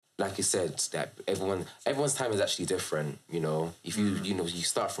like you said, that everyone's time is actually different, you know. If you, you know, you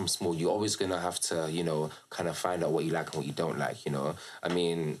start from small, you're always going to have to, you know, kind of find out what you like and what you don't like, you know. I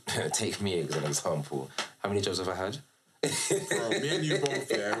mean, take me as an example. How many jobs have I had? Bro, me and you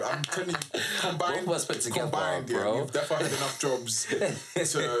both, yeah. I'm telling you, combined, both of us put together, bro. Yeah, we've definitely had enough jobs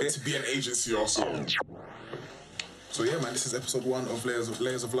to be an agency or so. So yeah, man, this is episode 1 of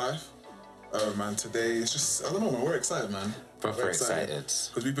Layers of Life. Man, today it's just, I don't know, man, we're excited, man. Proper excited.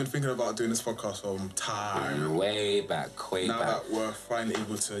 Because we've been thinking about doing this podcast from time. Way back. Now that we're finally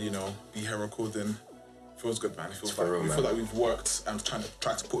able to, you know, be here recording, feels good, man. It feels like we feel like we've worked and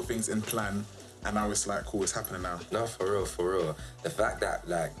tried to put things in plan. And now it's like, cool, it's happening now. No, for real. The fact that,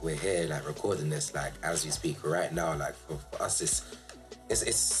 like, we're here, like, recording this, like, as we speak right now, like, for us,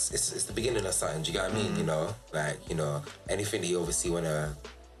 it's the beginning of something, do you get what I mean? You know, like, you know, anything that you obviously want to,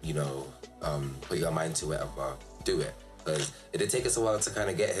 you know, put your mind to, whatever, do it. Because it did take us a while to kind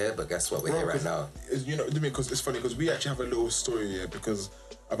of get here, but guess what? We're here right now. You know, because it's funny, because we actually have a little story here, because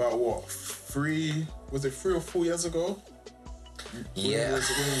about what, 3 or 4 years ago? Yeah.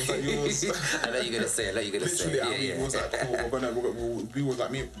 When yours. I know you're gonna say it. Literally, it was like, cool. We was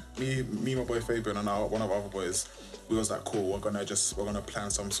like me, my boy Fabian, and one of our other boys. We was like, cool. We're gonna plan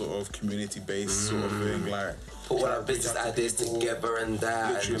some sort of community-based sort of thing, like put all our business ideas together and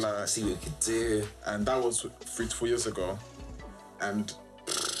that, literally, and like, see what we could do. And that was 3 to 4 years ago, and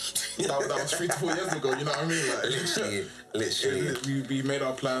that was 3 to 4 years ago. You know what I mean? Like, literally. We made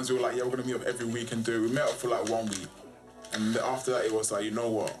our plans. We were like, yeah, we're gonna meet up every week and do it. We met up for like 1 week. And after that, it was like, you know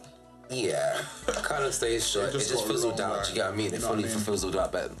what? Yeah, kind of stays short. It just fizzled out, do you get what I mean? It fully fizzled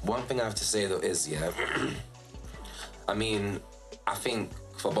out. But one thing I have to say, though, is, yeah, I mean, I think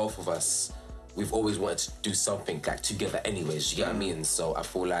for both of us, we've always wanted to do something, like, together anyways, do you get what I mean? So I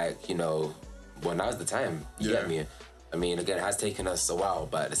feel like, you know, well, now's the time, you get me? I mean, again, it has taken us a while,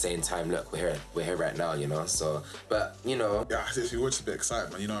 but at the same time, look, we're here right now, you know, so, but, you know. Yeah, we're just a bit excited,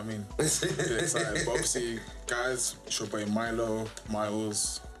 man, you know what I mean? A bit excited, but obviously, guys, it's your boy Miles.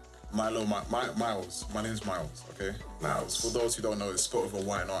 My name's Miles, okay? Miles. For those who don't know, it's spelled with a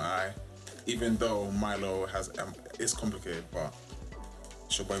Y, not an I. Even though Milo it's complicated, but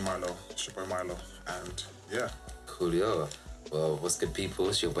it's your boy Milo, and yeah. Coolio. Well, what's good, people?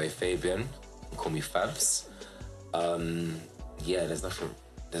 It's your boy Fabian. Call me Fabs. Yeah,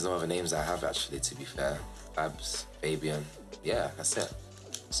 there's no other names I have, actually, to be fair. Fabs, Fabian, yeah, that's it.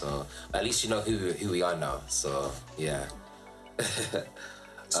 So at least you know who we are now, so yeah.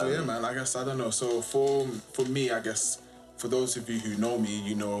 So yeah, man, I guess, I don't know, so for me, I guess, for those of you who know me,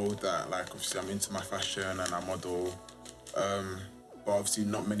 you know that, like, obviously I'm into my fashion and I model, but obviously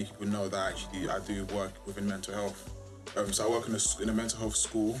not many people know that actually I do work within mental health. So I work in a mental health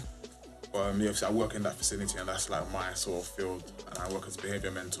school. Obviously I work in that facility, and that's like my sort of field, and I work as a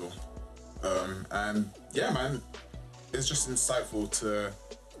behaviour mentor. And yeah, man, it's just insightful to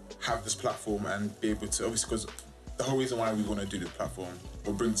have this platform and be able to, obviously, because the whole reason why we want to do this platform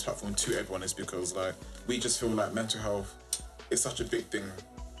or bring this platform to everyone is because, like, we just feel like mental health is such a big thing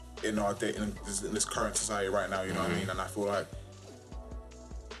in our day, in this current society right now, you know what I mean? And I feel like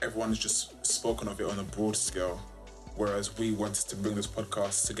everyone's just spoken of it on a broad scale, whereas we wanted to bring this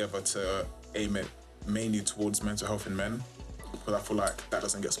podcast together to aim it mainly towards mental health in men, because I feel like that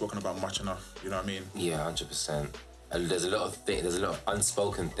doesn't get spoken about much enough, you know what I mean? Yeah, 100%. And there's a lot of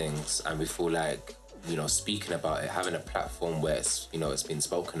unspoken things, and we feel like, you know, speaking about it, having a platform where it's, you know, it's been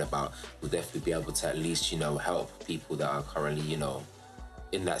spoken about, will definitely be able to at least, you know, help people that are currently, you know,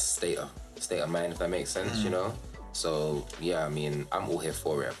 in that state of mind, if that makes sense, you know? So yeah, I mean, I'm all here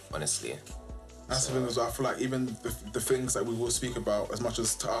for it, honestly. That's the thing as well. I feel like even the things that we will speak about, as much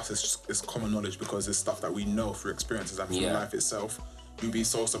as to us it's common knowledge, because it's stuff that we know through experiences and through life itself. You'd be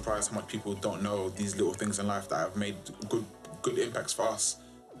so surprised how much people don't know these little things in life that have made good impacts for us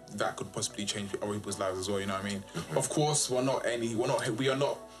that could possibly change other people's lives as well, you know what I mean? Of course, we are not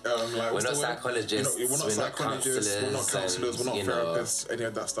psychologists, we're not psychologists, we're not counsellors, we're not therapists, any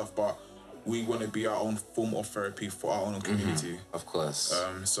of that stuff, but we want to be our own form of therapy for our own community. Of course.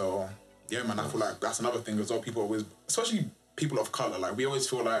 So yeah, man, I feel like that's another thing as well. People always, especially people of colour, like, we always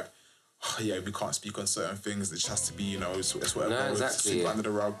feel like, oh, yeah, we can't speak on certain things. It just has to be, you know, it's whatever. No, exactly. It's under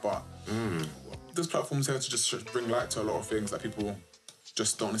the rug. But this platform's here to just bring light to a lot of things that people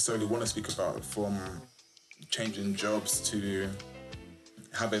just don't necessarily want to speak about, from changing jobs to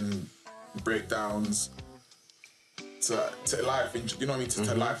having breakdowns to life, you know what I mean?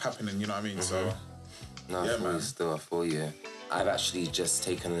 To life happening, you know what I mean? So, no, yeah, man. I feel you. I've actually just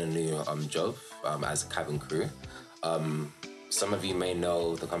taken a new job as a cabin crew. Some of you may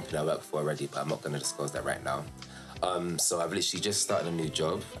know the company I work for already, but I'm not going to disclose that right now. So I've literally just started a new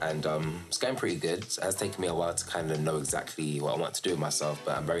job, and it's going pretty good. It has taken me a while to kind of know exactly what I want to do with myself,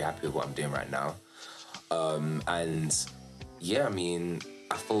 but I'm very happy with what I'm doing right now. And yeah, I mean,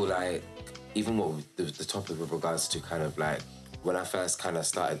 I feel like even what the topic with regards to kind of like when I first kind of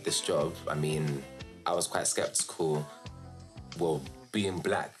started this job, I mean, I was quite skeptical. Well, being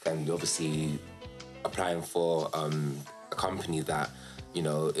black and obviously applying for a company that, you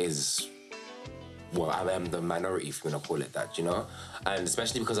know, is, well, I am the minority, if you want to call it that, you know? And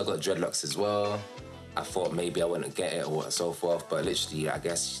especially because I got dreadlocks as well, I thought maybe I wouldn't get it or so forth, but literally, I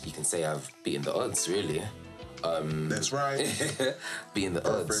guess you can say I've beaten the odds, really. That's right. Beating the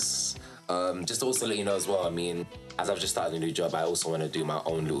odds. Just to also let you know as well, I mean, as I've just started a new job, I also want to do my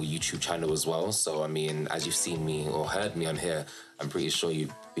own little YouTube channel as well. So, I mean, as you've seen me or heard me on here, I'm pretty sure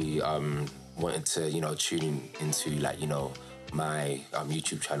you'd be wanting to, you know, tune into, like, you know, my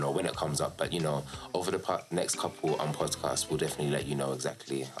YouTube channel when it comes up. But, you know, over the next couple podcasts, we'll definitely let you know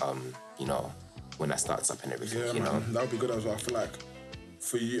exactly, you know, when that starts up and everything, yeah, you know? That would be good as well. I feel like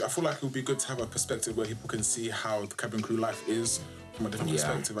for you, I feel like it would be good to have a perspective where people can see how the cabin crew life is from a different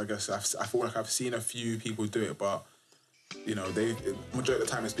perspective. I guess I feel like I've seen a few people do it, but you know, majority of the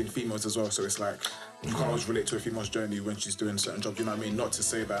time it's been females as well. So it's like you can't always relate to a female's journey when she's doing certain jobs. You know what I mean? Not to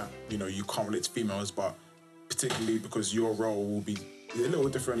say that, you know, you can't relate to females, but particularly because your role will be a little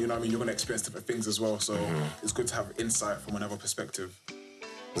different. You know what I mean? You're gonna experience different things as well. So it's good to have insight from another perspective.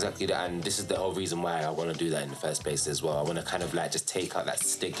 Exactly that, and this is the whole reason why I want to do that in the first place as well. I want to kind of like just take out that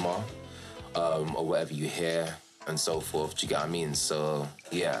stigma, or whatever you hear and so forth. Do you get what I mean? So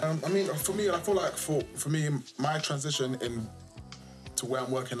yeah. I mean, for me, I feel like for me, my transition to where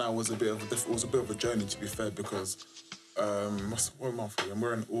I'm working now was a bit of a journey, to be fair, because what month are we in?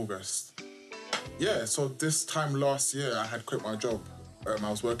 We're in August. Yeah, so this time last year I had quit my job. I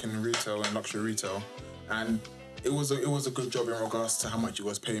was working in retail and luxury retail, and it was a good job in regards to how much it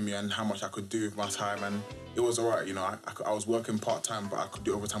was paying me and how much I could do with my time, and it was alright. You know, I was working part time, but I could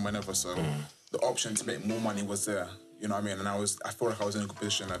do overtime whenever. So the option to make more money was there. You know what I mean? And I felt like I was in a good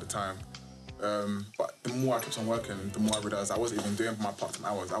position at the time. But the more I kept on working, the more I realised I wasn't even doing my part time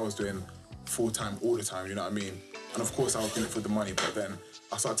hours. I was doing full time all the time. You know what I mean? And of course I was doing it for the money. But then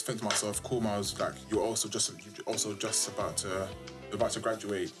I started to think to myself, cool, I was like, you're also just about to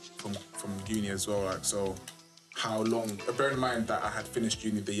graduate from uni as well. Like, so how long? Bear in mind that I had finished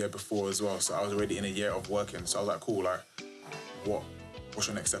uni the year before as well, so I was already in a year of working. So I was like, cool, like, what's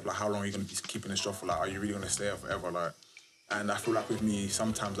your next step? Like, how long are you gonna be keeping this job for? Like, are you really gonna stay here forever? Like, and I feel like with me,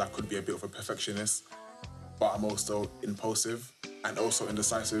 sometimes I could be a bit of a perfectionist, but I'm also impulsive and also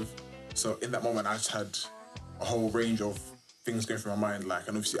indecisive. So in that moment, I just had a whole range of things going through my mind. Like,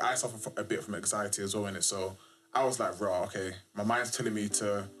 and obviously I suffer a bit from anxiety as well in it. So I was like, bro, okay, my mind's telling me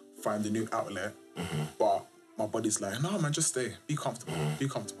to find a new outlet, but my body's like, no, man, just stay. Be comfortable. Be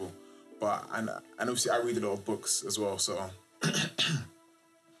comfortable. But, and obviously I read a lot of books as well, so...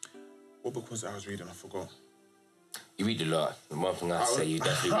 What book was it I was reading? I forgot. You read a lot. The one thing I'd say, you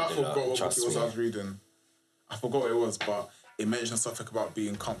definitely read a lot. I forgot what book it was me. I was reading. I forgot what it was, but it mentioned something about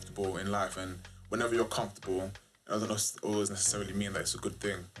being comfortable in life, and whenever you're comfortable, it doesn't always necessarily mean that it's a good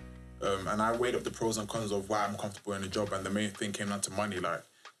thing. And I weighed up the pros and cons of why I'm comfortable in the job, and the main thing came down to money. Like,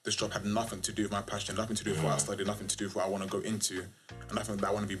 this job had nothing to do with my passion, nothing to do with what I studied, nothing to do with what I want to go into, and nothing that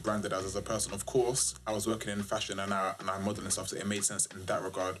I want to be branded as a person. Of course, I was working in fashion and I modeled and stuff, so it made sense in that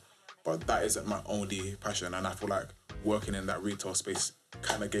regard. But that isn't my only passion, and I feel like working in that retail space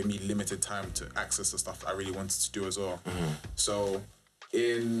kind of gave me limited time to access the stuff I really wanted to do as well. So,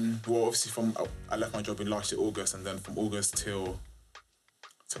 obviously I left my job in last year, August, and then from August till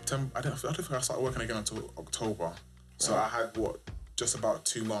September, I don't think I started working again until October. So I had, just about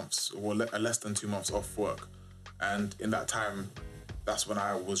 2 months, or less than 2 months off work. And in that time, that's when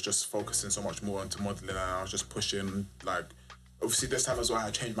I was just focusing so much more into modelling, and I was just pushing, like, obviously this time as well, I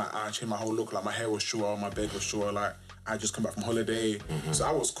changed my whole look. Like, my hair was short, my beard was short. Like, I just come back from holiday, so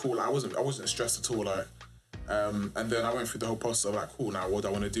I was cool. Like, I wasn't stressed at all. Like, and then I went through the whole process of like, cool, now what do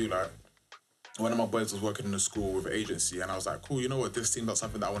I want to do? Like, one of my boys was working in a school with an agency, and I was like, cool, you know what? This seems like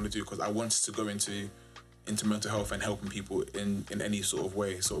something that I want to do, because I wanted to go into mental health and helping people in any sort of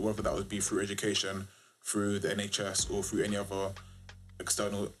way. So whether that would be through education, through the NHS, or through any other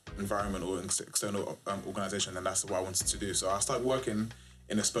external environment or external organisation, then that's what I wanted to do. So I started working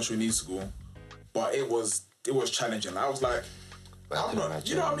in a special needs school, but it was challenging. I was like, I'm not,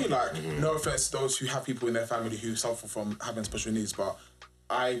 you know what I mean? Like, no offense to those who have people in their family who suffer from having special needs, but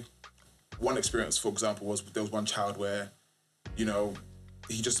one experience, for example, was there was one child where, you know,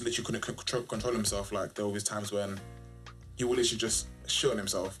 he just literally couldn't control himself. Like, there were times when he would literally just shit on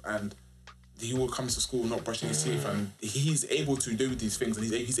himself, and he will come to school not brushing his teeth, and he's able to do these things, and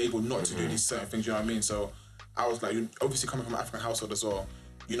he's able not to do these certain things. You know what I mean? So I was like, obviously coming from an African household as well.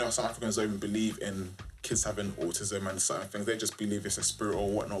 You know, some Africans don't even believe in kids having autism and certain things. They just believe it's a spirit or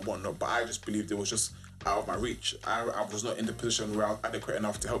whatnot. But I just believed it was just out of my reach. I was not in the position where I was adequate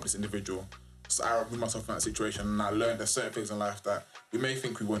enough to help this individual. So I put myself in that situation, and I learned there's certain things in life that we may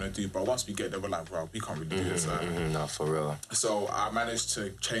think we want to do, but once we get there, we're like, bro, we can't really do this. No, for real. So I managed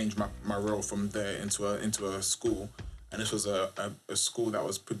to change my role from there into a school, and this was a school that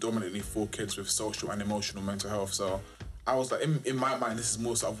was predominantly for kids with social and emotional mental health. So I was like, in my mind, this is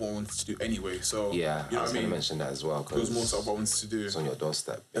more sort of what I wanted to do anyway. So yeah, you know I was going to mention that as well. It was more sort of what I wanted to do. It's on your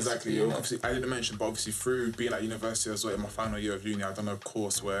doorstep. Exactly. Obviously, I didn't mention, but obviously through being at university as well, in my final year of uni, I've done a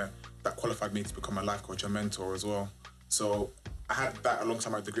course where that qualified me to become a life coach and mentor as well. So I had that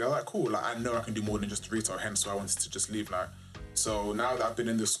alongside my degree. I was like, cool, like I know I can do more than just retail, hence why I wanted to just leave. Like, so now that I've been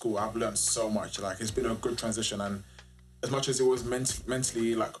in this school, I've learned so much. Like, it's been a good transition, and as much as it was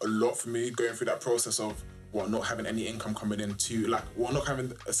mentally like a lot for me going through that process of not having any income coming in to not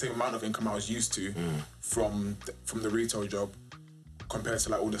having the same amount of income I was used to from the retail job compared to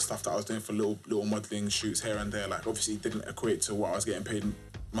like all the stuff that I was doing for little modelling shoots here and there. Like, obviously it didn't equate to what I was getting paid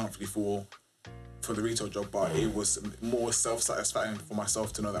monthly for the retail job, but it was more self-satisfying for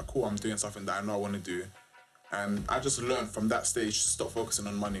myself to know that, cool, I'm doing something that I know I want to do. And I just learned from that stage to stop focusing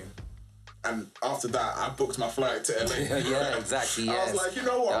on money. And after that, I booked my flight to LA. Yeah, exactly. I was like, you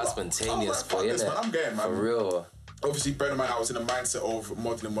know what? That was spontaneous for you, man. I'm going, man. For real. Obviously, bear in mind, I was in a mindset of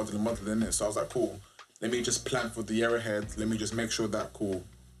modelling. So I was like, cool, let me just plan for the year ahead. Let me just make sure that, cool.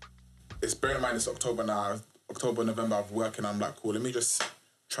 It's bear in mind, it's October now. October, November, I'm working. I'm like, cool, let me just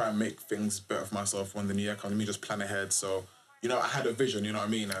try and make things better for myself when the new year comes. Let me just plan ahead. So, you know, I had a vision, you know what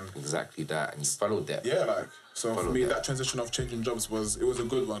I mean? And exactly that, and you followed that. Yeah, like, so for me, that transition of changing jobs was a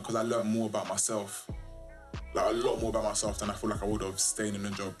good one, because I learned more about myself, like a lot more about myself than I feel like I would have staying in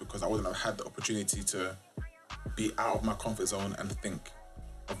a job, because I wouldn't have had the opportunity to be out of my comfort zone and think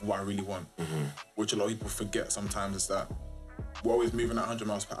of what I really want, which a lot of people forget sometimes, is that we're always moving at 100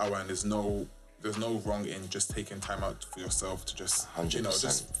 miles per hour, and there's no wrong in just taking time out for yourself to just, 100%. You know,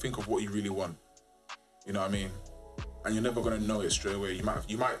 just think of what you really want. You know what I mean? And you're never gonna know it straight away. You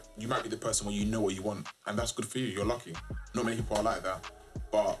might be the person where you know what you want, and that's good for you. You're lucky. Not many people are like that.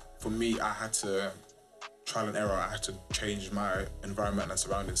 But for me, I had to trial and error. I had to change my environment and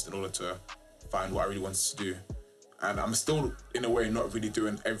surroundings in order to find what I really wanted to do. And I'm still, in a way, not really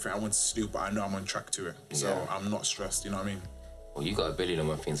doing everything I wanted to do, but I know I'm on track to it. So I'm not stressed. You know what I mean? Well, you got 1 billion and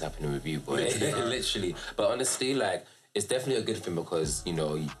 1 things happening with you, boy. Literally. But honestly, like, it's definitely a good thing, because, you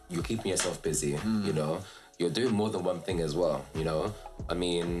know, you're keeping yourself busy, you know? You're doing more than one thing as well, you know? I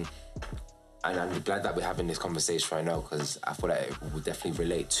mean, and I'm glad that we're having this conversation right now, because I feel like it will definitely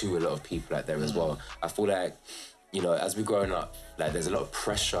relate to a lot of people out there as well. I feel like, you know, as we're growing up, like, there's a lot of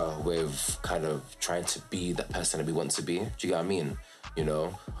pressure with kind of trying to be that person that we want to be. Do you get what I mean? You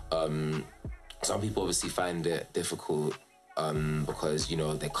know? Some people obviously find it difficult because, you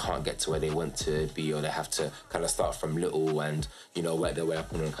know, they can't get to where they want to be, or they have to kind of start from little and, you know, work their way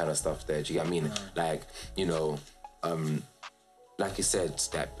up and kind of stuff there. Do you get what I mean? Like, you know, like you said,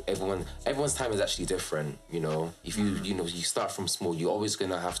 that everyone's time is actually different, you know? If you know, you start from small, you're always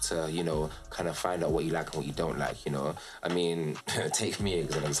gonna have to, you know, kind of find out what you like and what you don't like, you know? I mean, take me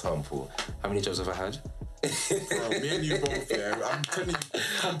as an example. How many jobs have I had? Bro, me and you both, yeah. I'm telling you,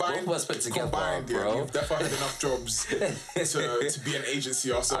 combined, both of us put together, bro. Yeah, we've definitely had enough jobs to be an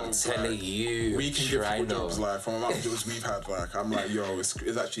agency ourselves. I'm telling you, we can get people jobs, like, from the amount of jobs we've had. Like, I'm like, yo,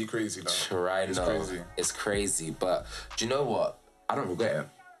 it's actually crazy, like. It's crazy, but do you know what? I don't regret it.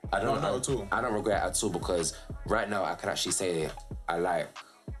 I don't regret it at all, because right now I can actually say I like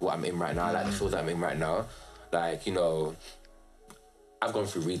what I'm in right now. I like the field that I'm in right now. Like, you know, I've gone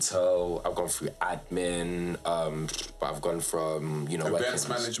through retail, I've gone through admin, but I've gone from, you know, events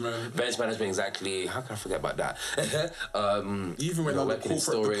management, exactly. How can I forget about that? Even when on the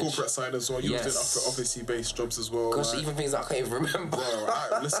corporate side as well, you was doing obviously based jobs as well. Gosh, even things that I can't even remember.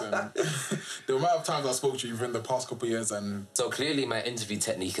 Bro, listen, the amount of times I spoke to you within the past couple of years, and so clearly my interview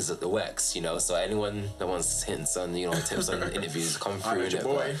technique is at the works, you know. So anyone that wants hints on, you know, tips on interviews, come through in it,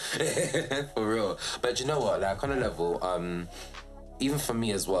 boy. For real. But you know what? Like, on a level, even for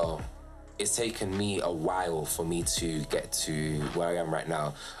me as well, it's taken me a while for me to get to where I am right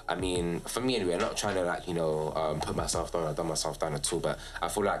now. I mean, for me anyway, I'm not trying to, like, you know, put myself down or dumb myself down at all, but I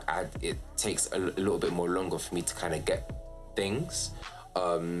feel like it takes a little bit more longer for me to kind of get things.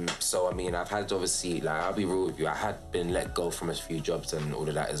 So, I mean, I've had, obviously, like, I'll be real with you, I had been let go from a few jobs and all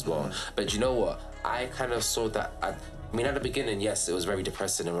of that as well. But you know what? I kind of saw that I mean, at the beginning, yes, it was very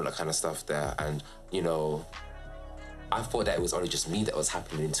depressing and all that kind of stuff there. And, you know, I thought that it was only just me that was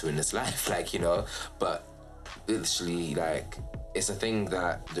happening to in this life, like, you know, but literally, like, it's a thing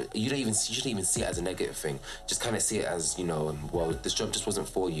that you shouldn't even see it as a negative thing. Just kind of see it as, you know, well, this job just wasn't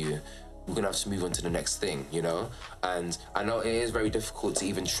for you. We're gonna have to move on to the next thing, you know? And I know it is very difficult to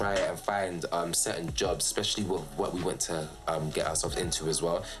even try and find certain jobs, especially with what we went to get ourselves into as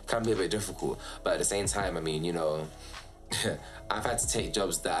well. It can be a bit difficult, but at the same time, I mean, you know, I've had to take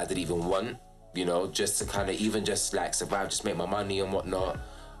jobs that I didn't even want, you know, just to kind of even just like survive, just make my money and whatnot.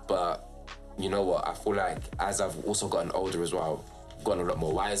 But you know what, I feel like as I've also gotten older as well, I've gotten a lot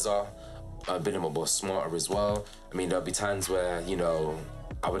more wiser, I've been a lot more smarter as well. I mean, there'll be times where, you know,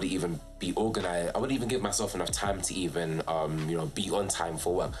 I wouldn't even be organized. I wouldn't even give myself enough time to even, you know, be on time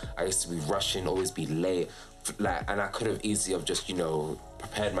for work. I used to be rushing, always be late. Like, and I could have easily have just, you know,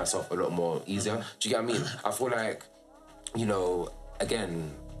 prepared myself a lot more easier. Do you get what I mean? I feel like, you know,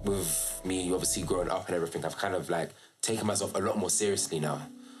 again, with me obviously growing up and everything, I've kind of like taken myself a lot more seriously now.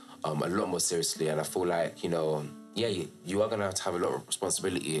 A lot more seriously. And I feel like, you know, yeah, you are going to have a lot of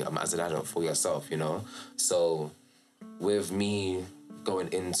responsibility as an adult for yourself, you know? So with me going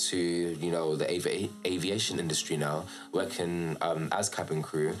into, you know, the aviation industry now, working as cabin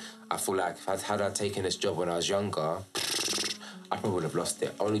crew, I feel like had I taken this job when I was younger, I probably would have lost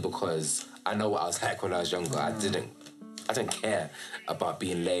it. Only because I know what I was like when I was younger. I didn't care about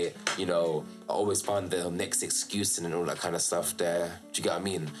being late, you know. I always found the next excuse and all that kind of stuff there. Do you get what I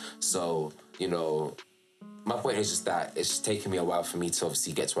mean? So, you know, my point is just that it's just taken me a while for me to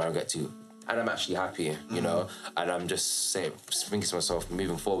obviously get to where I get to. And I'm actually happy, you know, and I'm just thinking to myself,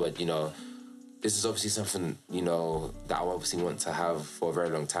 moving forward, you know, this is obviously something, you know, that I obviously want to have for a very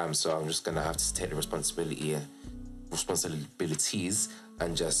long time. So I'm just going to have to take the responsibilities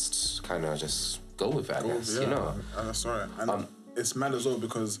and just kind of just go with it, I guess, you know. And that's right. And it's mad as well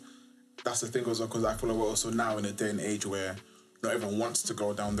because that's the thing also, because I feel like we're also now in a day and age where not everyone wants to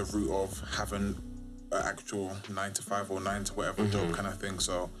go down the route of having an actual 9 to 5 or 9 to whatever job kind of thing.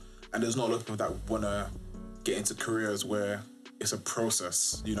 So, and there's not a lot of people that want to get into careers where it's a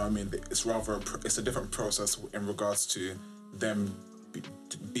process, you know what I mean? It's rather, it's a different process in regards to them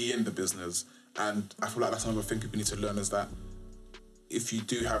be in the business. And I feel like that's another thing people need to learn is that if you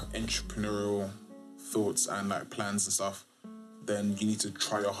do have entrepreneurial thoughts and like plans and stuff, then you need to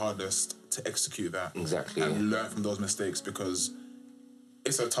try your hardest to execute that. Exactly. And learn from those mistakes because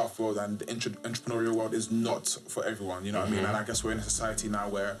it's a tough world and the entrepreneurial world is not for everyone, you know what I mean? And I guess we're in a society now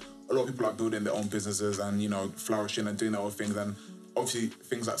where a lot of people are building their own businesses and, you know, flourishing and doing their own things. And obviously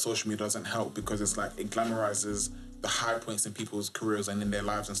things like social media doesn't help because it's like it glamorizes the high points in people's careers and in their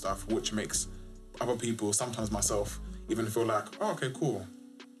lives and stuff, which makes other people, sometimes myself, even feel like, oh, okay, cool.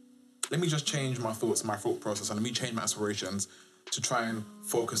 Let me just change my thoughts, my thought process, and let me change my aspirations to try and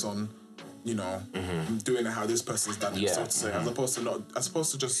focus on, you know, doing it how this person's done it, so to say, as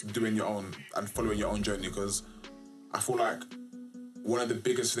opposed to just doing your own and following your own journey. Because I feel like one of the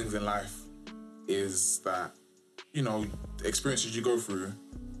biggest things in life is that, you know, the experiences you go through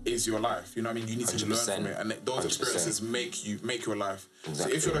is your life. You know what I mean? You need to learn from it, and those experiences make your life.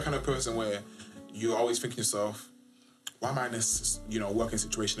 Exactly. So if you're the kind of person where you're always thinking to yourself, why am I in this, you know, working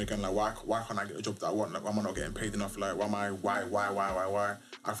situation again? Like, why can't I get a job that I want? Like, why am I not getting paid enough? Like, why?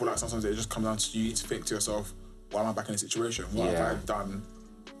 I feel like sometimes it just comes down to you need to think to yourself, why am I back in this situation? What have I done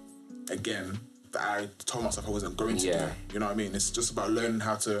again that I told myself I wasn't going to do? You know what I mean? It's just about learning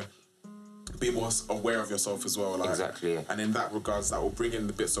how to be more aware of yourself as well. Like, exactly. And in that regards, that will bring in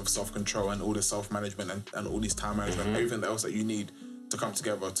the bits of self-control and all the self-management and all these time management, everything else that you need to come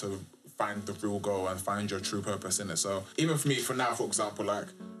together to find the real goal and find your true purpose in it. So even for me, for now, for example, like,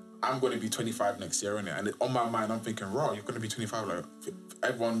 I'm going to be 25 next year, innit? And on my mind, I'm thinking, raw, you're going to be 25. Like,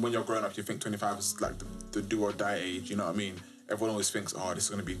 everyone, when you're growing up, you think 25 is like the do or die age, you know what I mean? Everyone always thinks, oh, it's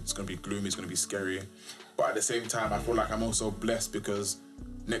going to be gloomy, it's going to be scary. But at the same time, I feel like I'm also blessed because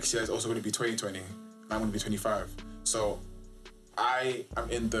next year is also going to be 2020 and I'm going to be 25. So I am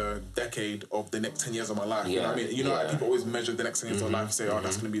in the decade of the next 10 years of my life. You know what I mean? You know, like, people always measure the next 10 years of life and say, oh,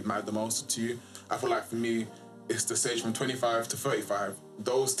 that's going to be the most to you. I feel like for me, it's the stage from 25 to 35.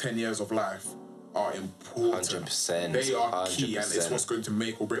 Those 10 years of life are important. 100%. They are key, and it's what's going to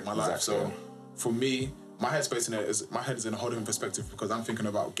make or break my life. So for me, my headspace in it is, my head is in a whole different perspective because I'm thinking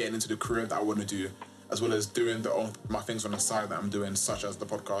about getting into the career that I want to do, as well as doing my things on the side that I'm doing, such as the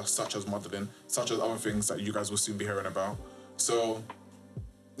podcast, such as modeling, such as other things that you guys will soon be hearing about. So,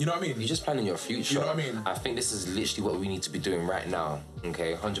 you know what I mean? You're just planning your future. You know what I mean? I think this is literally what we need to be doing right now,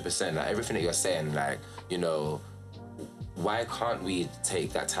 okay? 100%. Like, everything that you're saying, like, you know, why can't we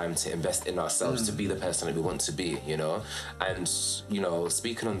take that time to invest in ourselves to be the person that we want to be, you know? And, you know,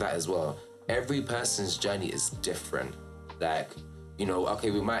 speaking on that as well, every person's journey is different. Like, you know,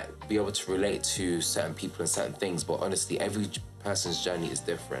 okay, we might be able to relate to certain people and certain things, but honestly, every person's journey is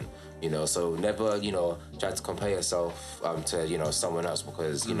different, you know? So never, you know, try to compare yourself to, you know, someone else,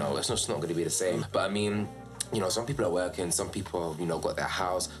 because, you know, it's just not going to be the same. But I mean, you know, some people are working, some people, you know, got their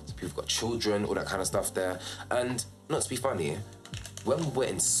house, some people got children, all that kind of stuff there. And not to be funny, when we were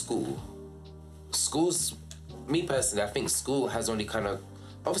in schools, me personally, I think school has only kind of,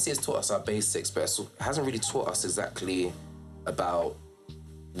 obviously it's taught us our basics, but it hasn't really taught us exactly about,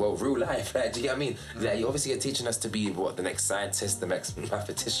 well, real life. Like, do you get what I mean? Like, you obviously are teaching us to be, what, the next scientist, the next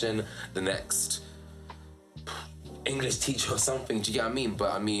mathematician, the next English teacher or something, do you get what I mean?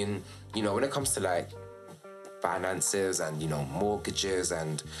 But I mean, you know, when it comes to like finances and, you know, mortgages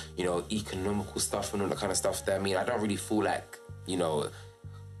and, you know, economical stuff and all that kind of stuff there, I mean, I don't really feel like, you know,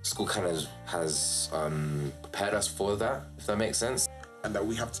 school kind of has prepared us for that, if that makes sense. And that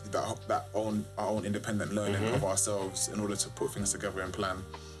we have to do our own independent learning of ourselves in order to put things together and plan.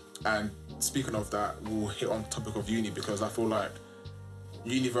 And speaking of that, we'll hit on the topic of uni, because I feel like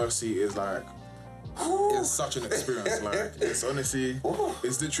university is like, it's such an experience. Like, it's honestly,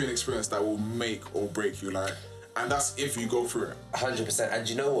 it's literally an experience that will make or break you. Like, and that's if you go through it. 100%. And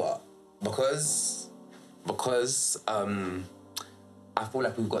you know what? Because I feel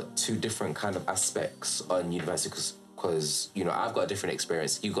like we've got two different kind of aspects on university, because, you know, I've got a different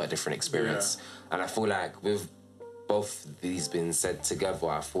experience, you've got a different experience. Yeah. And I feel like with both these being said together,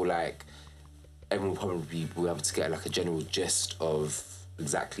 I feel like everyone will probably be able to get like a general gist of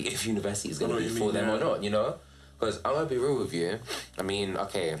exactly if university is going to be for them or not, you know? Because I'm going to be real with you. I mean,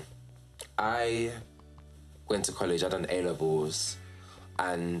 okay, I went to college, I done A-levels,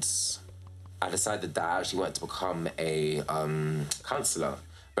 and I decided that I actually wanted to become a counsellor.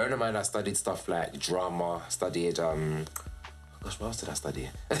 Bearing in mind, I studied stuff like drama, studied, what else did I study?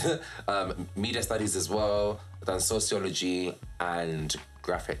 Media studies as well. I've done sociology and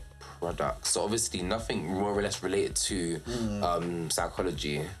graphic products. So obviously nothing more or less related to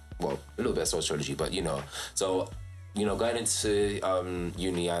psychology. Well, a little bit of sociology, but you know. So, you know, going into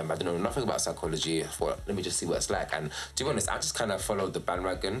uni, I didn't know nothing about psychology. I thought, let me just see what it's like. And to be honest, I just kind of followed the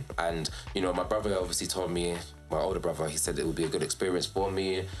bandwagon. And, you know, my brother obviously told me, my older brother, he said it would be a good experience for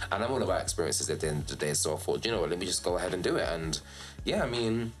me. And I'm all about experiences at the end of the day. So I thought, you know what, let me just go ahead and do it. And yeah, I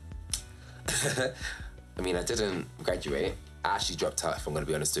mean, I didn't graduate. I actually dropped out, if I'm going to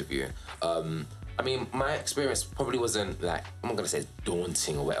be honest with you. I mean, my experience probably wasn't like, I'm not going to say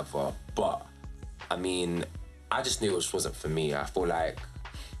daunting or whatever, but I mean, I just knew it just wasn't for me. I feel like,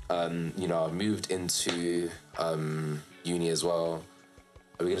 you know, I moved into uni as well.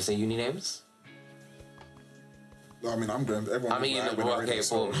 Are we going to say uni names? I mean, I'm going. Everyone. I mean, okay,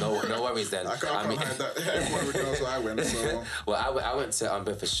 cool. No worries then. I can't hide that. Everyone already knows where I went. So. Well, I went to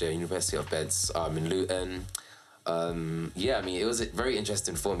Bedfordshire, University of Beds, in Luton. Yeah, I mean, it was very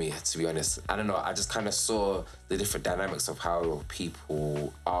interesting for me, to be honest. I don't know, I just kind of saw the different dynamics of how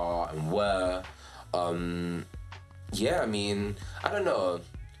people are and were. Yeah, I mean, I don't know.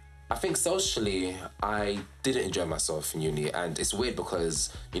 I think socially, I didn't enjoy myself in uni, and it's weird because,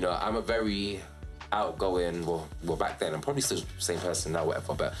 you know, I'm a very outgoing, well back then, I'm probably still the same person now,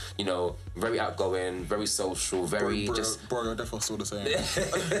 whatever, but, you know, very outgoing, very social, very bro, you're definitely still the same.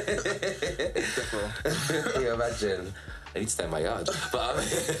 Can you imagine? I need to stay in my yard. But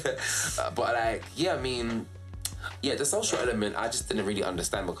like, yeah, I mean, yeah, the social element, I just didn't really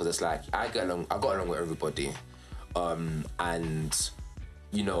understand, because it's like, I got along with everybody. And,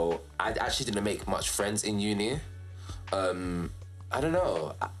 you know, I actually didn't make much friends in uni. I don't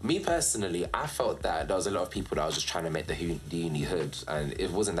know. Me personally, I felt that there was a lot of people that was just trying to make the uni hood, and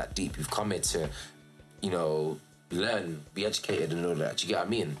it wasn't that deep. You've come here to, you know, learn, be educated and all that. Do you get what I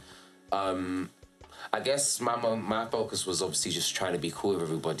mean? I guess my focus was obviously just trying to be cool with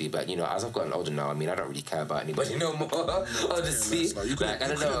everybody, but, you know, as I've gotten older now, I mean, I don't really care about anybody no more, honestly. I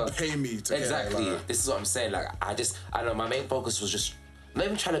don't know. Pay me to exactly. Care, like. This is what I'm saying. Like, I don't know, my main focus was just not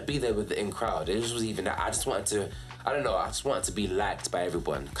even trying to be there with the in crowd. It just was even that. I just wanted to, I don't know, I just wanted to be liked by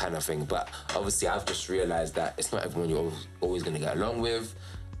everyone, kind of thing. But obviously, I've just realised that it's not everyone you're always going to get along with.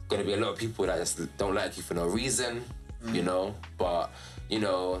 Going to be a lot of people that just don't like you for no reason, you know. But, you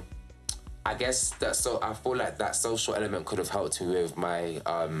know, I guess I feel like that social element could have helped me with my,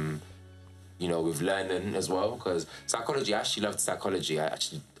 you know, with learning as well. Because psychology, I actually loved psychology. I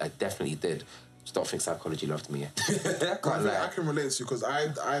definitely did. Just don't think psychology loved me. I can relate to you, because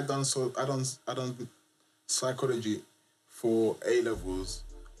I done psychology for A levels,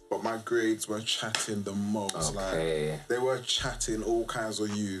 but my grades were chatting the most. Okay. Like, they were chatting all kinds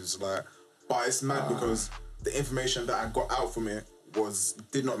of U's. Like, but it's mad because the information that I got out from it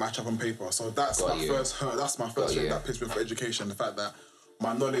did not match up on paper. So that's my first hurt. That's my first thing that pissed me off for education. The fact that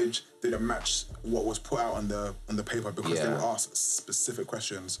my knowledge didn't match what was put out on the paper, because they would ask specific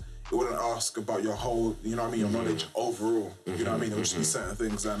questions. It wouldn't ask about your whole, you know what I mean, your knowledge overall. You know what I mean? It would just be certain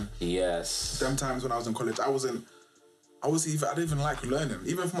things. And them times when I was in college, I didn't even like learning.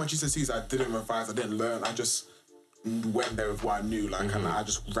 Even for my GCSEs, I didn't revise, I didn't learn. I just went there with what I knew, like, and I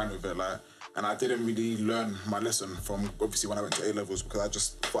just ran with it, like. And I didn't really learn my lesson from, obviously, when I went to A-levels, because I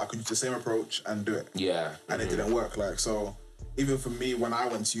just thought I could use the same approach and do it. Yeah. And it didn't work, like, so even for me, when I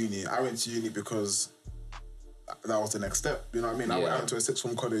went to uni because that was the next step, you know what I mean? I went to a sixth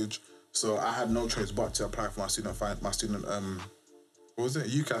form college, so I had no choice but to apply for my student, what was it?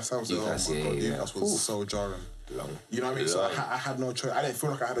 UCAS. UCAS was so jarring. Long. You know what I mean? So I had no choice. I didn't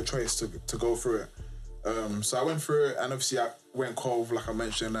feel like I had a choice to go through it. So I went through it, and obviously I went Cove, like I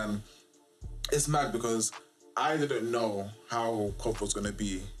mentioned, and it's mad because I didn't know how Cove was going to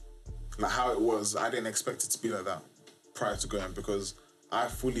be, like how it was. I didn't expect it to be like that prior to going, because I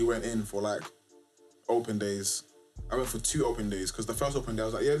fully went in for like open days. I went for 2 open days, because the first open day I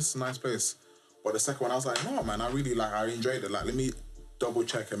was like, yeah, this is a nice place. But the second one I was like, no man, I enjoyed it. Like, let me double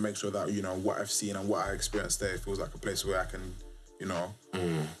check and make sure that, you know, what I've seen and what I experienced there feels like a place where I can, you know,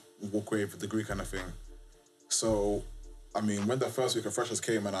 walk away with a degree kind of thing. So, I mean, when the first week of freshers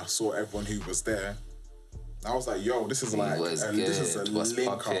came and I saw everyone who was there, I was like, yo, this is like, this is a link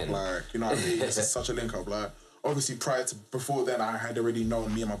up, like, you know what I mean? This is such a link up, like, obviously before then, I had already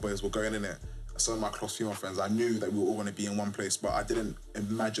known me and my boys were going in it. Some of my close female friends, I knew that we were all going to be in one place, but I didn't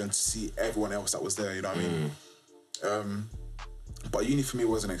imagine to see everyone else that was there, you know what I mean? But uni for me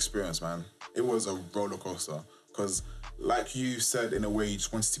was an experience, man. It was a roller coaster, because like you said, in a way, you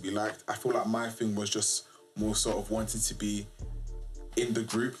just wanted to be liked. I feel like my thing was just more sort of wanting to be in the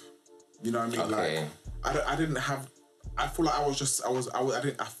group, you know what I mean? Okay. Like, I didn't have, I feel like I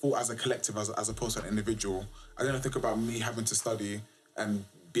thought as a collective as opposed to an individual. I didn't think about me having to study and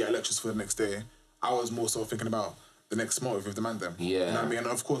be at lectures for the next day. I was more so thinking about the next motive with the man them. Yeah. You know what I mean? And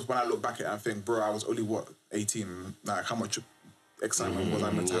of course, when I look back at it, I think, bro, I was only, 18? Like, how much excitement was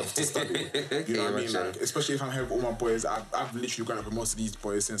I meant to have to study? You know what I mean? Like, especially if I'm here with all my boys, I've literally grown up with most of these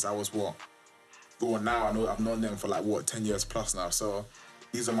boys since I was, now I've known them for like, 10 years plus now. So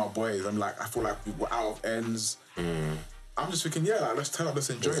these are my boys. I'm like, I feel like we were out of ends. I'm just thinking, let's turn up, let's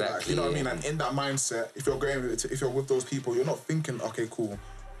enjoy it. Like, you know what I mean? And in that mindset, if you're with those people, you're not thinking, okay, cool,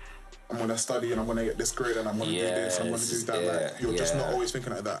 I'm gonna study and I'm gonna get this grade and I'm gonna do this, I'm gonna do that. Like, you're just not always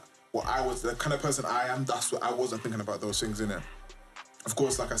thinking like that. Well, I was the kind of person I am. That's what I wasn't thinking about those things in it. Of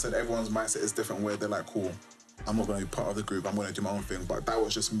course, like I said, everyone's mindset is different. Where they're like, cool, I'm not gonna be part of the group. I'm gonna do my own thing. But that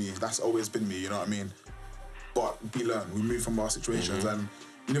was just me. That's always been me. You know what I mean? But we learn. We move from our situations and.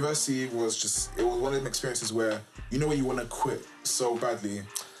 University was one of them experiences where, you know, when you want to quit so badly,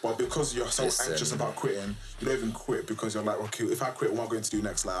 but because you're so anxious about quitting, you don't even quit, because you're like, okay, if I quit, what am I going to do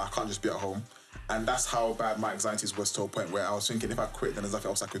next? Like, I can't just be at home. And that's how bad my anxieties was, to a point where I was thinking, if I quit, then there's nothing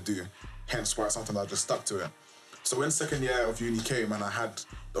else I could do. Hence why sometimes I just stuck to it. So when second year of uni came and I had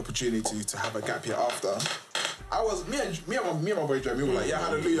the opportunity to have a gap year after, I was, me and my boy Jeremy were like, yeah,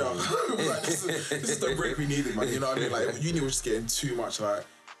 hallelujah. Like, this is the break we needed, man. You know what I mean? Like, uni was just getting too much, like.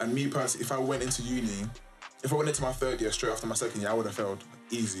 And me personally, if I went into my third year straight after my second year, I would have failed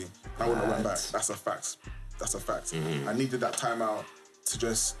easy. I wouldn't have went back. That's a fact. I needed that time out to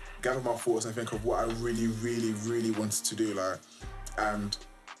just gather my thoughts and think of what I really, really, really wanted to do. Like, and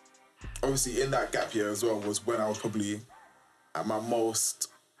obviously in that gap year as well was when I was probably at my most,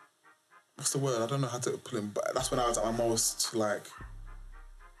 what's the word? I don't know how to put it, but that's when I was at my most, like,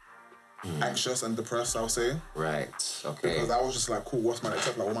 anxious and depressed, I would say. Right. Okay. Because I was just like, cool, what's my next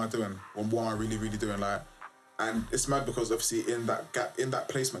step? Like, what am I doing? What am I really, really doing? Like, and it's mad because obviously in that gap, in that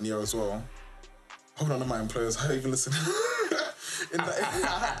placement year as well, hold on to my employers, I even listen. I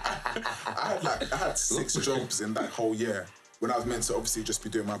had 6 jobs in that whole year when I was meant to obviously just be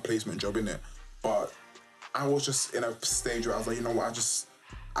doing my placement job, innit? But I was just in a stage where I was like, you know what,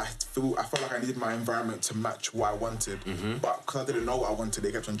 I felt like I needed my environment to match what I wanted, but because I didn't know what I wanted,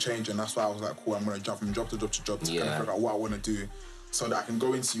 it kept on changing. That's why I was like, cool, I'm gonna jump from job to job to job to kind of figure out what I want to do, so that I can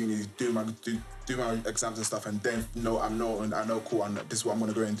go into uni, do my exams and stuff, and then I know, cool, and this is what I'm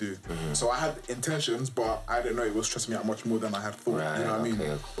gonna go and do. So I had intentions, but I didn't know it was stressing me out much more than I had thought. Right, you know what I mean?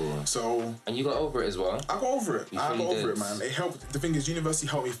 Cool. So, and you got over it as well. I got over it. It, man. It helped. The thing is, university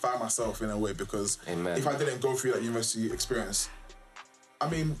helped me find myself in a way, because if I didn't go through that university experience, I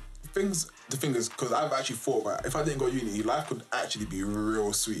mean, the thing is, because I've actually thought that if I didn't go to uni, life could actually be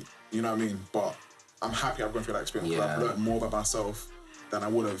real sweet. You know what I mean? But I'm happy I've gone through that experience because I've learned more about myself than I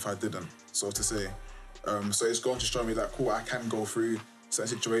would have if I didn't, so to say. So it's going to show me that, cool, I can go through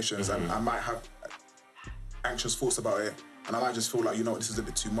certain situations and I might have anxious thoughts about it, and I might just feel like, you know what, this is a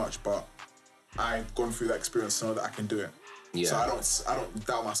bit too much, but I've gone through that experience to know that I can do it. Yeah. So I don't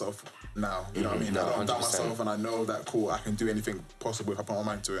doubt myself now, you know what I mean? No, I don't doubt myself, and I know that, cool, I can do anything possible if I put my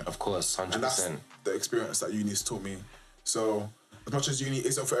mind to it. Of course, 100%. And that's the experience that uni's taught me. So as much as uni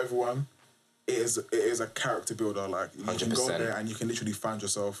isn't for everyone, it is a character builder. Like, you 100%. Can go there and you can literally find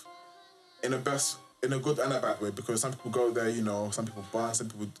yourself in a good and a bad way, because some people go there, you know, some people burn, some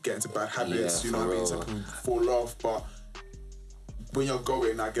people get into bad habits, you know what I mean? Some people fall off, but when you're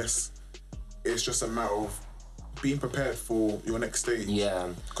going, I guess it's just a matter of being prepared for your next stage. Yeah.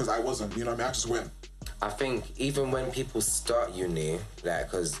 Because I wasn't, you know what I mean? I just went. I think even when people start uni, like,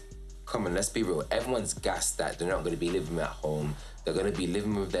 because, come on, let's be real, everyone's gassed that they're not going to be living at home. They're going to be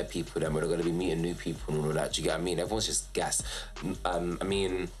living with their people, then they're going to be meeting new people and all that. Do you get what I mean? Everyone's just gassed. I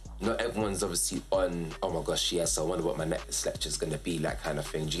mean, not everyone's obviously on, oh my gosh, yes, I wonder what my next lecture's going to be, that kind of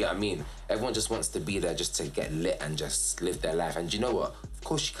thing. Do you get what I mean? Everyone just wants to be there just to get lit and just live their life. And do you know what? Of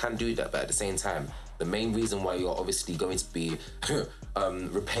course you can do that, but at the same time, the main reason why you're obviously going to be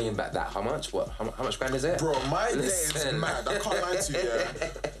repaying back that, how much? What? How much grand is it? Bro, my day is mad. I can't lie to you,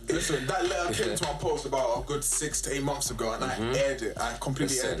 yeah. Listen, that letter came to my post about a good 6 to 8 months ago, and I aired it. I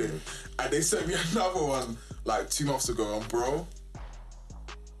completely aired it. And they sent me another one like 2 months ago, and bro,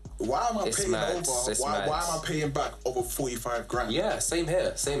 why am I paying over? Why am I paying back over 45 grand? Yeah, same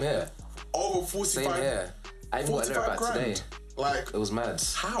here. Over 45. Same here. I didn't want to know about today. Like, it was mad.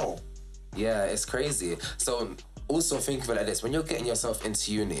 How? Yeah, it's crazy. So also think of it like this: when you're getting yourself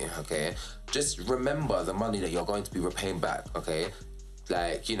into uni, okay, just remember the money that you're going to be repaying back. Okay,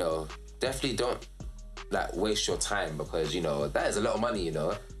 like, you know, definitely don't like waste your time, because, you know, that is a lot of money. You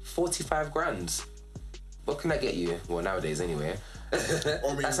know, 45 grand. What can that get you? Well, nowadays anyway.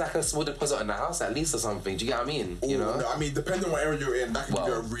 That's like a small deposit on the house at least or something. Do you get what I mean? You know? No, I mean, depending on what area you're in, that can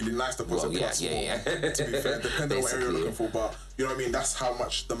be a really nice deposit. Yeah. To be fair, depending on what area you're looking for. But you know what I mean? That's how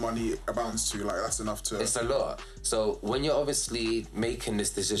much the money amounts to. Like, that's enough to... It's a lot. So when you're obviously making this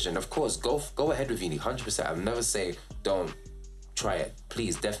decision, of course, go ahead with uni, 100%. I'll never say don't try it.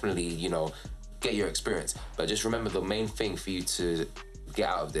 Please, definitely, you know, get your experience. But just remember, the main thing for you to get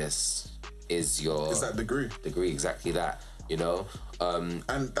out of this is your... Is that degree. Degree, exactly that. You know,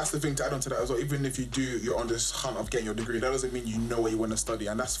 and that's the thing to add on to that as well. Even if you're on this hunt of getting your degree, that doesn't mean you know what you want to study,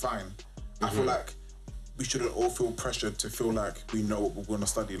 and that's fine. I feel like we shouldn't all feel pressured to feel like we know what we're going to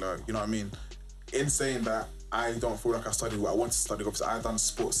study. Like, you know what I mean? In saying that, I don't feel like I studied what I wanted to study. Obviously, I've done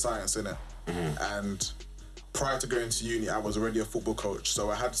sports science, innit? And prior to going to uni, I was already a football coach,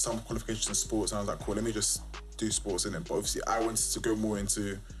 so I had some qualifications in sports, and I was like, cool, let me just do sports, innit? But obviously, I wanted to go more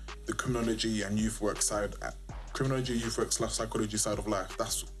into the criminology and youth work side. Criminology, youth work / psychology side of life.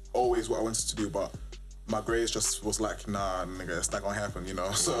 That's always what I wanted to do, but my grades just was like, nah, nigga, it's not gonna happen, you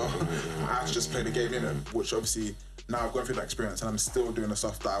know? So I had to just play the game in it, which obviously now I've gone through that experience and I'm still doing the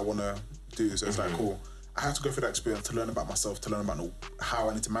stuff that I wanna do. So it's like, cool. I had to go through that experience to learn about myself, to learn about how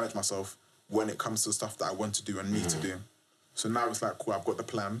I need to manage myself when it comes to the stuff that I want to do and need to do. So now it's like, cool, I've got the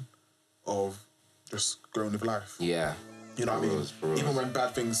plan of just growing with life. Yeah. You know what I mean? Even when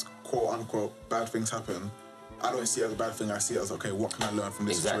bad things, quote unquote, bad things happen, I don't see it as a bad thing. I see it as, okay, what can I learn from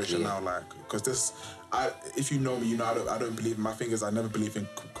this situation now? Like, because if you know me, you know I don't believe. My thing is, I never believe in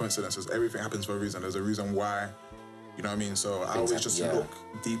coincidences. Everything happens for a reason. There's a reason why. You know what I mean? So I always just look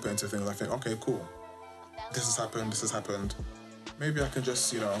deeper into things. I think, okay, cool. This has happened. Maybe I can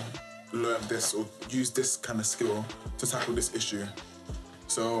just, you know, learn this or use this kind of skill to tackle this issue.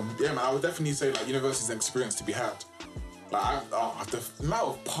 So yeah, man, I would definitely say like university is an experience to be had. Like, the amount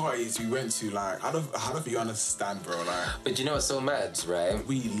of parties we went to, like, I don't think you understand, bro. Like, but you know what's so mad, right?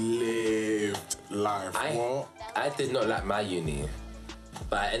 We lived life. I did not like my uni,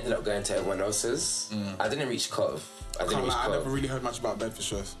 but I ended up going to everyone else's. I didn't reach Cove. I never really heard much about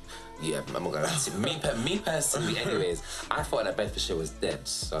Bedfordshire. Yeah, I'm not gonna lie to you. Me personally, anyways, I thought that Bedfordshire was dead.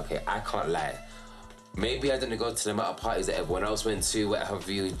 So, okay, I can't lie. Maybe I didn't go to the amount of parties that everyone else went to,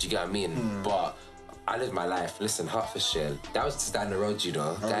 whatever you, do you get what I mean? But I lived my life. Listen, Hertfordshire, that was just down the road, you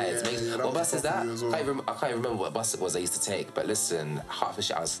know. Guys, what bus is that? Well. I can't remember what bus it was I used to take. But listen,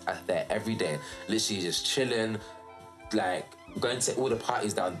 Hertfordshire, I was there every day. Literally just chilling, like going to all the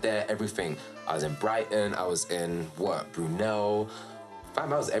parties down there, everything. I was in Brighton, I was in, Brunel.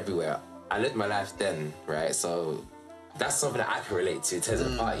 Fam, I was everywhere. I lived my life then, right? So that's something that I can relate to in terms of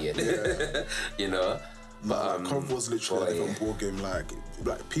partying, you know? Cov was literally a different ball game.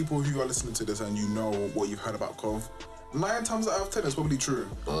 Like people who are listening to this and you know what you've heard about Cov, 9 times out of 10 is probably true.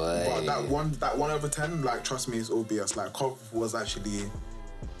 But that one over 10, like trust me, it's all BS. Like Cov was actually,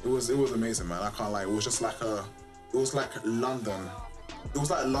 it was amazing, man. I can't lie. It was just like London. It was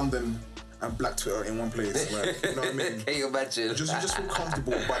like London and Black Twitter in one place. Like, you know what I mean? Can you imagine? You just feel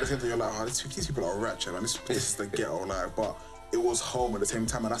comfortable, but at the same time you're like, oh, these people are ratchet, man. This is the ghetto, like, but it was home at the same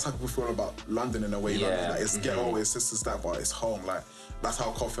time, and that's how people feel about London in a way. Yeah. Like it's ghetto, it's this, it's that, but it's home. Like that's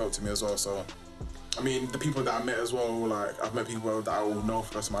how Cov felt to me as well. So, I mean, the people that I met as well, like I've met people that I will know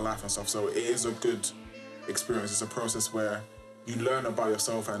for the rest of my life and stuff. So it is a good experience. It's a process where you learn about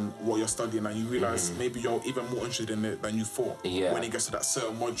yourself and what you're studying, and you realize maybe you're even more interested in it than you thought. Yeah. When it gets to that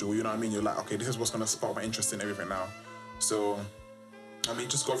certain module, you know what I mean? You're like, okay, this is what's gonna spark my interest in everything now. So, I mean,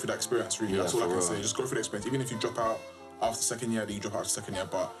 just go through that experience, really. That's all I can say. Just go through the experience. Even if you drop out after second year, then you drop out after second year.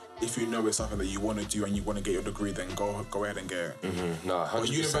 But if you know it's something that you want to do and you want to get your degree, then go ahead and get it. No, 100%. But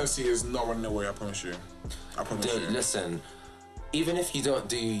university is not running away, I promise you. I promise you. Listen, even if you don't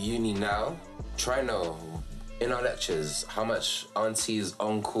do uni now, try know in our lectures how much aunties,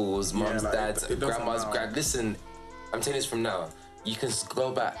 uncles, mums, dads, grandmas, listen, I'm telling you this from now. You can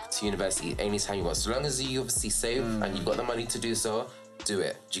go back to university anytime you want. So long as you obviously save and you've got the money to do so, do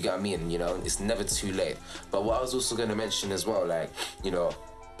it. Do you get what I mean? You know, it's never too late. But what I was also going to mention as well, like, you know,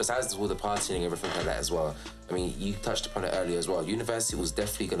 besides all the partying and everything like that as well, I mean, you touched upon it earlier as well. University was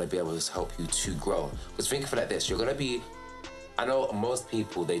definitely going to be able to help you to grow. Because think of it like this, you're going to be, I know most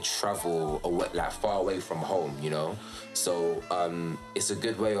people, they travel away, like far away from home, you know? So it's a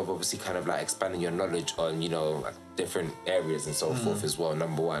good way of obviously kind of like expanding your knowledge on, you know, like different areas and so forth as well,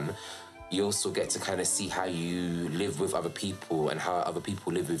 number one. You also get to kind of see how you live with other people and how other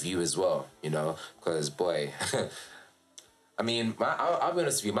people live with you as well, you know? Because, boy, I mean, I'll be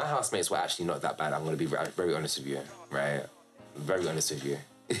honest with you, my housemates were actually not that bad. I'm going to be very honest with you, right? Very honest with you.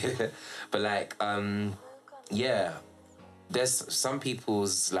 But, like, yeah, there's some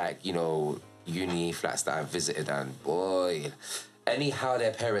people's, like, you know, uni flats that I've visited and, boy, anyhow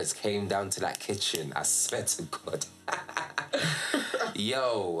their parents came down to that kitchen, I swear to God.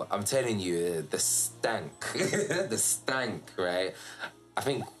 Yo, I'm telling you, the stank, the stank, right? I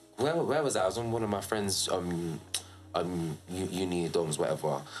think, where was I? I was on one of my friends' uni dorms,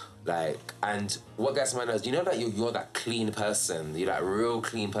 whatever. Like, and what gets my nerves, you know that you're that clean person, you're that real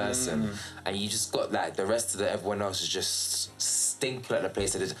clean person, and you just got like the rest of everyone else is just stinking at the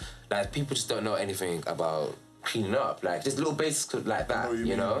place. Like, people just don't know anything about cleaning up, like just little basics like that,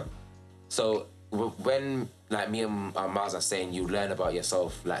 you know? So when like me and Miles are saying you learn about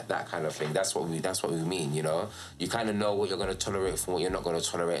yourself, like that kind of thing, that's what we mean, you know? You kind of know what you're going to tolerate from what you're not going to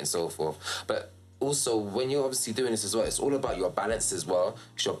tolerate and so forth. But also, when you're obviously doing this as well, it's all about your balance as well.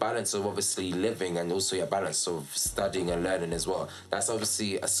 It's your balance of obviously living and also your balance of studying and learning as well. That's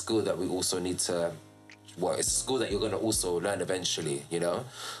obviously a skill that we also need to, well, it's a skill that you're going to also learn eventually, you know?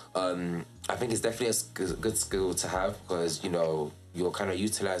 I think it's definitely a good skill to have because, you know, you're kind of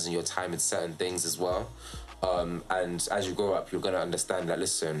utilising your time in certain things as well. And as you grow up, you're going to understand that,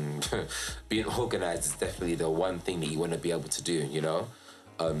 listen, being organised is definitely the one thing that you want to be able to do, you know?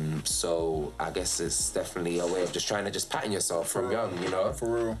 So I guess it's definitely a way of just trying to just pattern yourself from young, you know?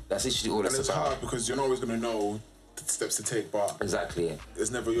 For real. That's literally all it's about. And it's hard because you're not always going to know the steps to take, but... Exactly.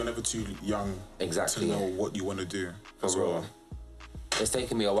 You're never too young to know what you want to do. For real. It's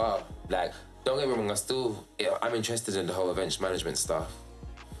taken me a while. Like, don't get me wrong, I'm interested in the whole events management stuff.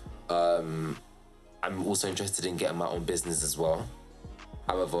 I'm also interested in getting my own business as well.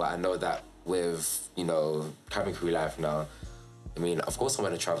 However, I know that with, you know, cabin crew life now, I mean, of course I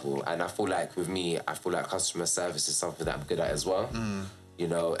want to travel, and I feel like with me, customer service is something that I'm good at as well. You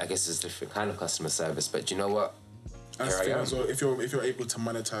know, I guess it's a different kind of customer service, but you know what? That's the thing as well. If you're able to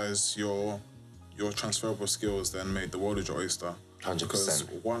monetize your transferable skills, then mate, the world is your oyster. 100%. Because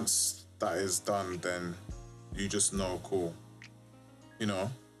once that is done, then you just know, cool. You know.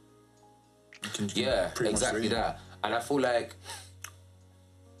 You can exactly that. And I feel like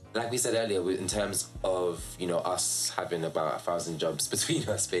we said earlier, in terms of, you know, us having about 1,000 jobs between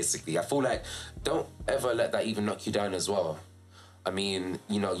us, basically, I feel like don't ever let that even knock you down as well. I mean,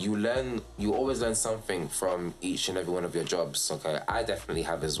 you know, you always learn something from each and every one of your jobs, okay? I definitely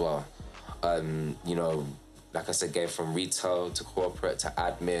have as well. You know, like I said, going from retail to corporate to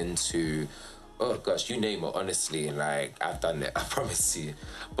admin to, oh gosh, you name it, honestly, like, I've done it, I promise you.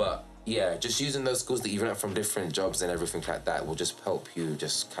 But yeah, just using those skills that you've learned from different jobs and everything like that will just help you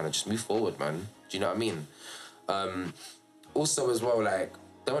just kind of just move forward, man. Do you know what I mean? Also as well, like,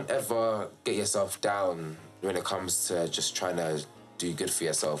 don't ever get yourself down when it comes to just trying to do good for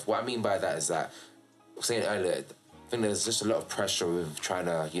yourself. What I mean by that is that was saying earlier, I think there's just a lot of pressure with trying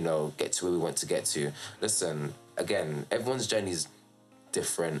to, you know, get to where we want to get to. Listen, again, everyone's journey is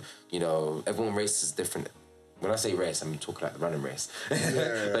different. You know, everyone's race is different. When I say race, I'm talking like the running race.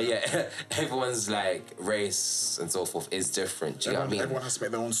 But yeah, everyone's like race and so forth is different. Do you know what I mean? Everyone has to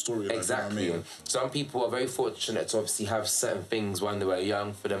make their own story. Exactly. Like, you know what I mean? Some people are very fortunate to obviously have certain things when they were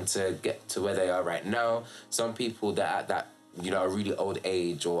young for them to get to where they are right now. Some people that at that, you know, a really old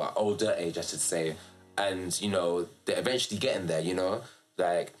age or older age, I should say, and, you know, they're eventually getting there, you know?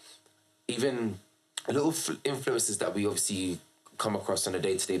 Like, even little influences that we obviously come across on a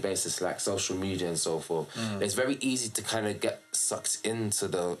day-to-day basis, like social media and so forth. It's very easy to kind of get sucked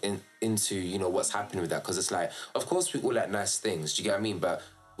into into you know what's happening with that, because it's like, of course we all like nice things, do you get what I mean? But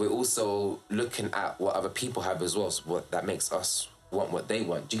we're also looking at what other people have as well, so what that makes us want what they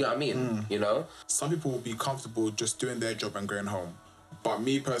want. Do you get what I mean? You know, some people will be comfortable just doing their job and going home, but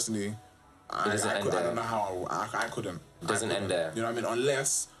me personally, I don't know how I couldn't. It doesn't end there. You know what I mean?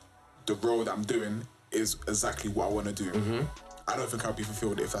 Unless the role that I'm doing is exactly what I want to do. I don't think I'll be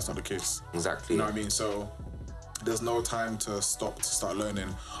fulfilled if that's not the case. Exactly. You know what I mean? So there's no time to stop to start learning.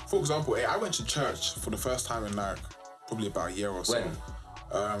 For example, I went to church for the first time in like probably about a year or so.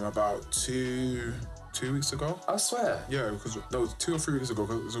 When? About two weeks ago. I swear. Yeah, because that was 2 or 3 weeks ago.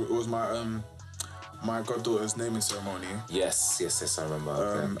 Cause it was my my goddaughter's naming ceremony. Yes, I remember.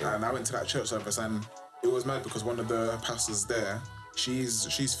 Okay. And I went to that church service, and it was mad because one of the pastors there, she's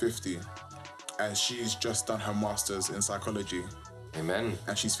 50. And she's just done her master's in psychology. Amen.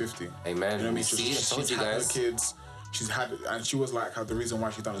 And she's 50. Amen. You know what I mean? She's had her kids. She's had, and she was like, the reason why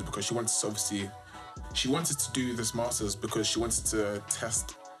she done it is because she wanted to obviously, she wanted to do this master's because she wanted to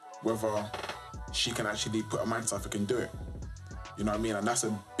test whether she can actually put her mind to if and do it. You know what I mean? And that's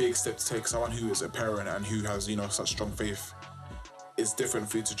a big step to take. Someone who is a parent and who has, you know, such strong faith. It's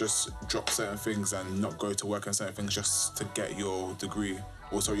different for you to just drop certain things and not go to work on certain things just to get your degree,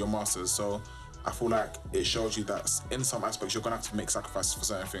 also your master's. So I feel like it shows you that in some aspects you're gonna have to make sacrifices for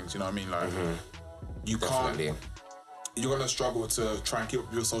certain things. You know what I mean? Like you Definitely. can't. You're gonna struggle to try and keep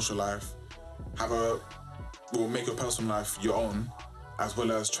up your social life, make your personal life your own, as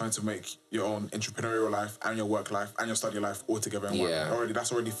well as trying to make your own entrepreneurial life and your work life and your study life all together in one.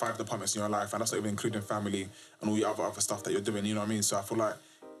 That's already 5 departments in your life, and that's not even including family and all your other stuff that you're doing. You know what I mean? So I feel like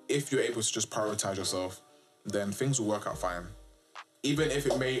if you're able to just prioritize yourself, then things will work out fine. Even if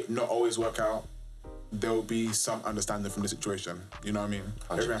it may not always work out, there will be some understanding from the situation. You know what I mean?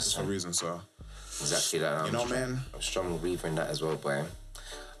 100%. Everyone has for a reason, so. Exactly that. You know, man? I'm a strong believer in that as well, boy.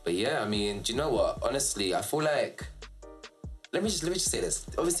 But yeah, I mean, do you know what? Honestly, I feel like... Let me just say this.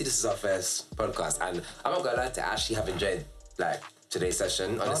 Obviously, this is our first podcast, and I'm not gonna lie to I actually have enjoyed, like, today's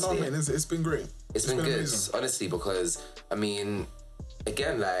session, honestly. No, man, it's been great. It's been good, amazing. Honestly, because, I mean,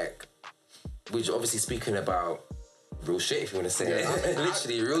 again, like, we're obviously speaking about real shit, if you want to say it.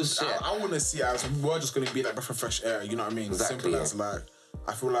 Literally, real shit. I want to see it as we're just going to be like breath of fresh air, you know what I mean? Exactly. Simple as like,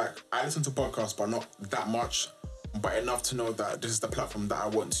 I feel like I listen to podcasts, but not that much, but enough to know that this is the platform that I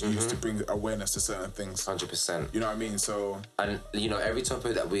want to use to bring awareness to certain things. 100%. You know what I mean? So... And, you know, every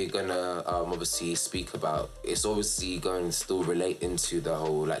topic that we're going to obviously speak about, it's obviously going to still relate into the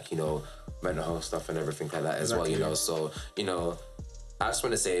whole, like, you know, mental health stuff and everything like that as well, you know? So, you know... I just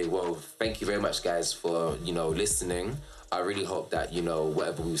want to say, well, thank you very much, guys, for, you know, listening. I really hope that, you know,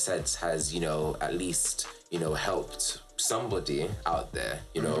 whatever we've said has, you know, at least, you know, helped somebody out there,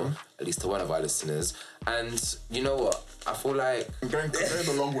 you know, at least to one of our listeners. And you know what? I feel like... I'm going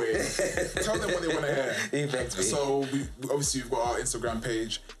a long way. Tell them what they want to hear. You begged me. So, we've got our Instagram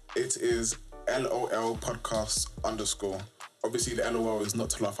page. It is LOL podcast _ Obviously, the LOL is not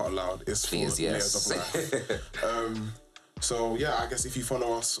to laugh out loud. It's for layers of life. So yeah, I guess if you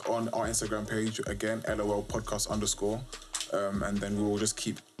follow us on our Instagram page, again, LOL podcast _ and then we'll just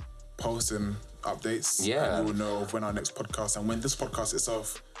keep posting updates. Yeah. And we'll know when our next podcast, and when this podcast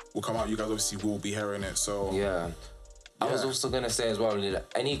itself will come out, you guys obviously will be hearing it. So yeah. I was also going to say as well,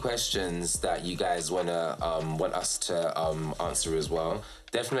 any questions that you guys want us to answer as well,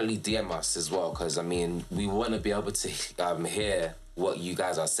 definitely DM us as well, because, I mean, we want to be able to hear what you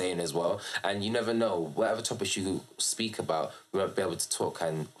guys are saying as well. And you never know, whatever topics you speak about, we might be able to talk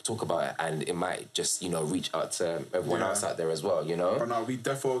about it, and it might just, you know, reach out to everyone else out there as well, you know? But no, we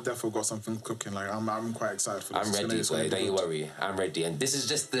definitely got something cooking. Like, I'm quite excited for this. I'm ready, boy. Don't you worry. I'm ready. And this is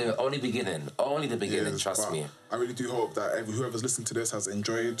just the only beginning. Only the beginning, trust me. I really do hope that whoever's listening to this has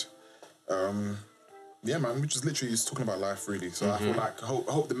enjoyed. Yeah, man, we're just literally just talking about life, really. So I feel like, I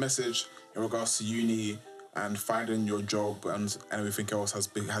hope the message in regards to uni and finding your job and everything else has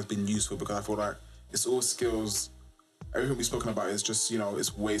been useful, because I feel like it's all skills everything we've spoken about is just, you know,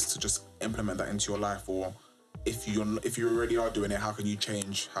 it's ways to just implement that into your life, or if you already are doing it, how can you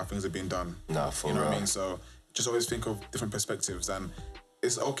change how things are being done? No, for you know real. what I mean? So just always think of different perspectives, and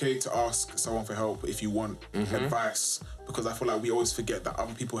it's okay to ask someone for help if you want advice, because I feel like we always forget that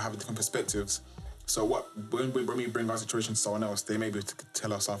other people have different perspectives. So when we bring our situation to someone else, they may be able to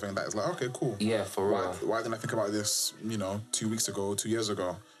tell us something that is like, okay, cool. Yeah, for real. Why didn't I think about this, you know, 2 weeks ago, 2 years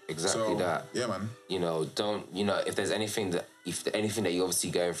ago? Exactly that. Yeah, man. You know, if there's anything that you're obviously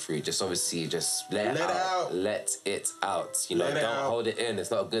going through, just obviously just let it out. Let it out. You know, don't hold it in.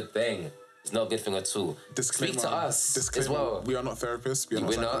 It's not a good thing. It's not a good thing at all. Disclaimer, Speak to us as well. We are not therapists. We're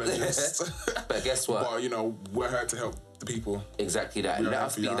not psychologists. But guess what? But, you know, we're here to help the people. Exactly that. Let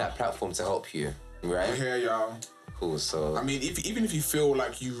us be that platform to help you. Right? We're here, y'all. Cool, so... I mean, even if you feel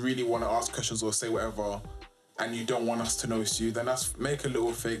like you really want to ask questions or say whatever, and you don't want us to notice you, then make a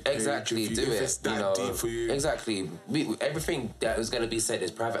little fake page. Exactly, if it's that deep for you. Exactly. Everything that is going to be said is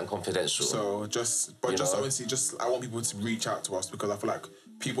private and confidential. So obviously, I want people to reach out to us, because I feel like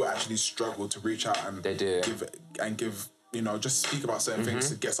people actually struggle to reach out and they do. give, you know, just speak about certain things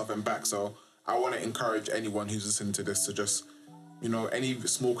to get something back. So I want to encourage anyone who's listening to this to just, you know, any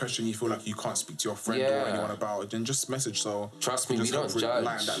small question you feel like you can't speak to your friend or anyone about, then just message. So trust me, we don't judge.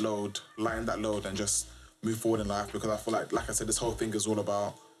 Lighten that load, and just move forward in life, because I feel like I said, this whole thing is all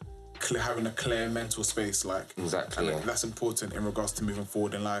about having a clear mental space. Exactly. And that's important in regards to moving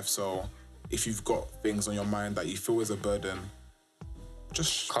forward in life. So if you've got things on your mind that you feel is a burden,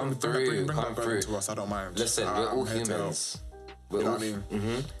 just come bring that burden to us. I don't mind. Listen, we're all humans. You know what I mean?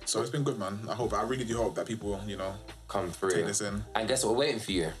 So it's been good, man. I really do hope that people, you know, come through, take this in. And guess what? We're waiting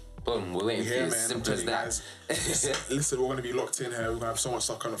for you. Boom, we're waiting for you. Man, simple as that. Listen, we're going to be locked in here. We're going to have so much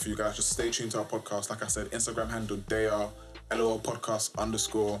stuff coming up for you guys. Just stay tuned to our podcast. Like I said, Instagram handle,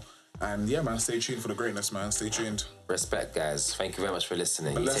 @LOL_podcast_. And yeah, man, stay tuned for the greatness, man. Stay tuned. Respect, guys. Thank you very much for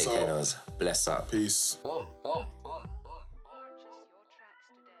listening. You take care of us. Bless up. Peace. Boom, boom.